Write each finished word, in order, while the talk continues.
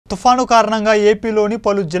తుఫాను కారణంగా ఏపీలోని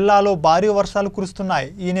పలు జిల్లాల్లో భారీ వర్షాలు కురుస్తున్నాయి.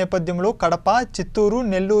 ఈ నేపథ్యంలో కడప, చిత్తూరు,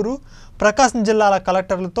 నెల్లూరు, ప్రకాశం జిల్లాల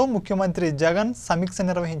కలెక్టర్లతో ముఖ్యమంత్రి జగన్ సమీక్ష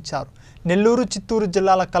నిర్వహించారు. నెల్లూరు, చిత్తూరు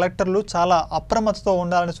జిల్లాల కలెక్టర్లు చాలా అప్రమత్తతో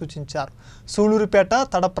ఉండాలని సూచించారు. సూలూరుపేట,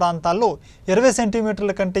 తడ ప్రాంతాల్లో 20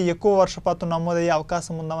 సెంటీమీటర్ల కంటే ఎక్కువ వర్షపాతం నమోదయ్యే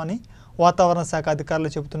అవకాశం ఉందని వాతావరణ శాఖ అధికారులు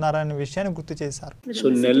చెబుతున్నారనే విషయాన్ని గుర్తు చేశారు. So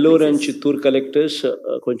Nellore and Chittoor collectors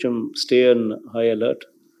koncham stay on high alert.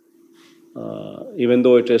 Even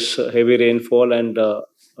though it is heavy rainfall and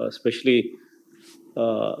especially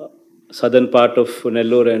southern part of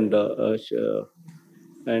Nellore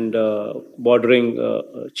and bordering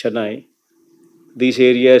Chennai, these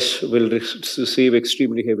areas will receive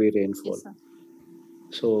extremely heavy rainfall.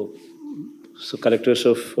 Yes, so collectors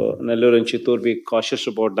of Nellore and Chittoor be cautious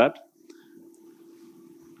about that.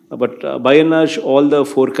 But by and large, all the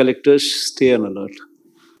 4 collectors stay on alert.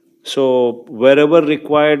 So wherever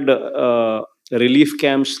required relief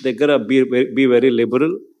camps, they gotta be very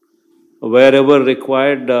liberal. Wherever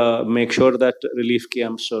required, make sure that relief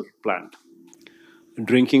camps are planned.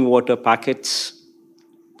 Drinking water packets,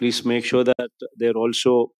 please make sure that they're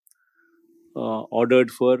also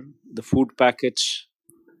ordered for. The food packets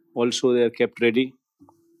also they are kept ready.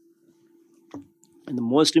 And the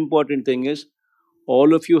most important thing is,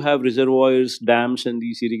 all of you have reservoirs, dams, and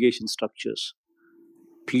these irrigation structures.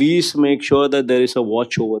 Please make sure that there is a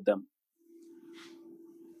watch over them.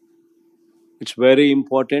 It's very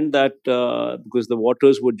important that because the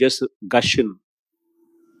waters would just gush in.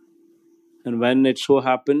 And when it so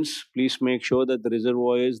happens, please make sure that the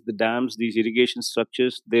reservoirs, the dams, these irrigation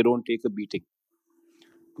structures, they don't take a beating.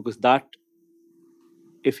 Because that,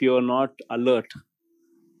 if you are not alert,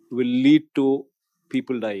 will lead to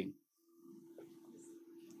people dying.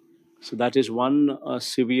 So that is one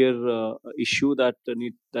severe issue that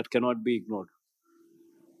cannot be ignored.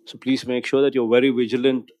 So please make sure that you're very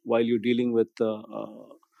vigilant while you're dealing with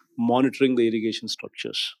monitoring the irrigation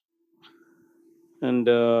structures. And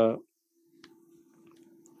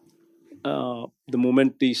the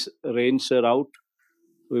moment these rains are out,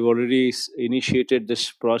 we've already initiated this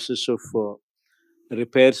process of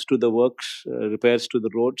repairs to the works, repairs to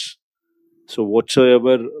the roads. So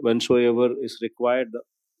whensoever is required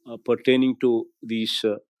pertaining to these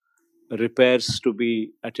repairs to be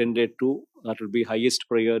attended to, that will be highest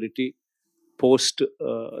priority post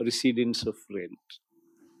recedence of rain.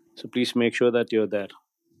 So please make sure that you're there.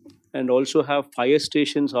 And also have fire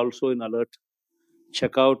stations also in alert.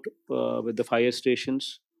 Check out with the fire stations.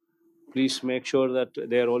 Please make sure that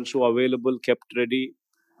they are also available, kept ready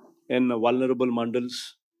in vulnerable mandals,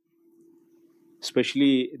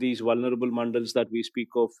 especially these vulnerable mandals that we speak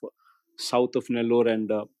of south of Nellore and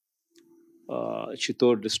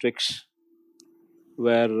Chittoor districts,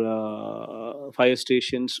 where fire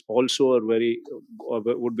stations also are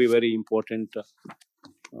would be very important,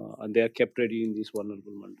 and they are kept ready in these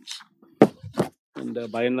vulnerable mandals. And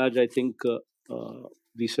by and large, I think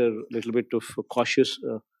these are a little bit of cautious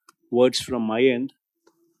words from my end,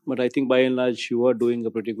 but I think by and large you are doing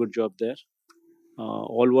a pretty good job there.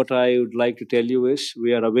 All what I would like to tell you is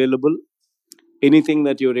we are available. Anything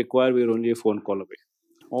that you require, we are only a phone call away.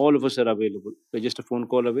 All of us are available. We're just a phone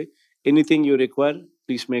call away. Anything you require,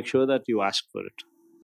 please make sure that you ask for it.